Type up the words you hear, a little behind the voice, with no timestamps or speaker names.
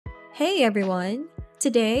Hey everyone!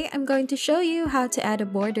 Today I'm going to show you how to add a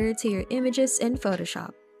border to your images in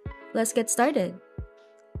Photoshop. Let's get started.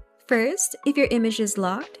 First, if your image is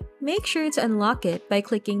locked, make sure to unlock it by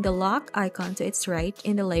clicking the lock icon to its right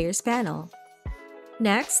in the Layers panel.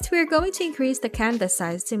 Next, we're going to increase the canvas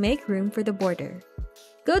size to make room for the border.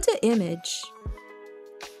 Go to Image,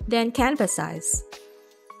 then Canvas Size.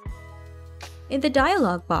 In the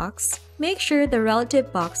dialog box, make sure the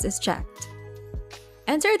relative box is checked.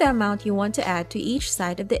 Enter the amount you want to add to each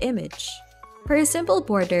side of the image. For a simple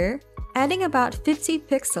border, adding about 50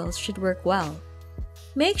 pixels should work well.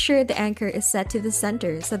 Make sure the anchor is set to the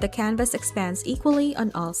center so the canvas expands equally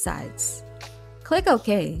on all sides. Click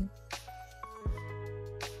OK.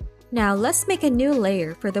 Now let's make a new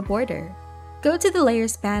layer for the border. Go to the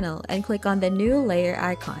Layers panel and click on the New Layer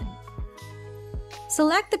icon.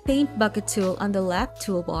 Select the Paint Bucket tool on the left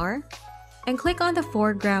toolbar and click on the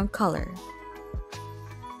foreground color.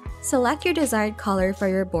 Select your desired color for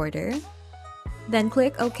your border, then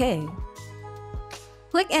click OK.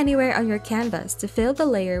 Click anywhere on your canvas to fill the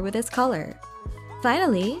layer with its color.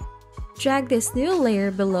 Finally, drag this new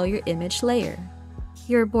layer below your image layer.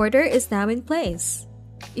 Your border is now in place.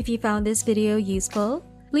 If you found this video useful,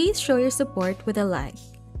 please show your support with a like.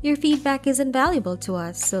 Your feedback is invaluable to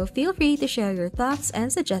us, so feel free to share your thoughts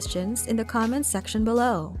and suggestions in the comments section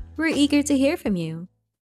below. We're eager to hear from you.